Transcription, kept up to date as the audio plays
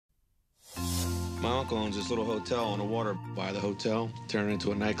My uncle owns this little hotel on the water by the hotel, turn it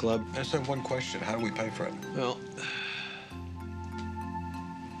into a nightclub. I just have one question. How do we pay for it? Well,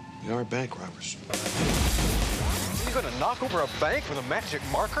 we are bank robbers. You're gonna knock over a bank with a magic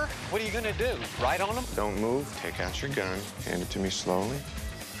marker? What are you gonna do? Write on them? Don't move. Take out your gun. Hand it to me slowly.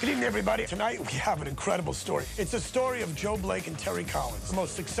 Good evening, everybody. Tonight, we have an incredible story. It's the story of Joe Blake and Terry Collins, the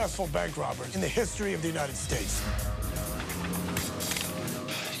most successful bank robbers in the history of the United States.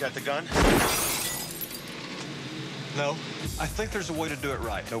 You got the gun? No. I think there's a way to do it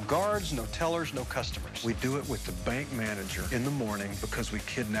right. No guards, no tellers, no customers. We do it with the bank manager in the morning because we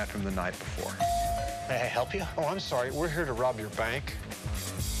kidnapped him the night before. May I help you? Oh, I'm sorry. We're here to rob your bank.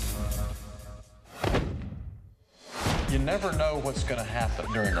 You never know what's going to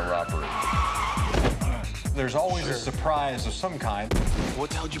happen during a robbery. There's always a surprise of some kind. What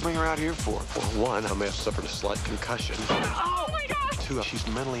the hell did you bring her out here for? Well, one, I may have suffered a slight concussion. Oh, my God! Two, she's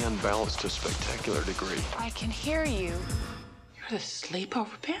mentally unbalanced to a spectacular degree. I can hear you. You're the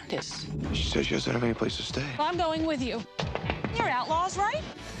sleepover bandits. She says she doesn't have any place to stay. I'm going with you. You're outlaws, right?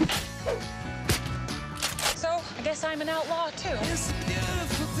 So, I guess I'm an outlaw, too. It's a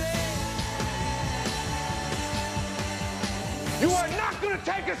beautiful day. You are not going to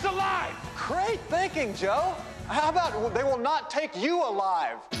take us alive! Great thinking, Joe. How about they will not take you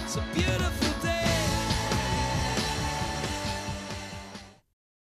alive? It's a beautiful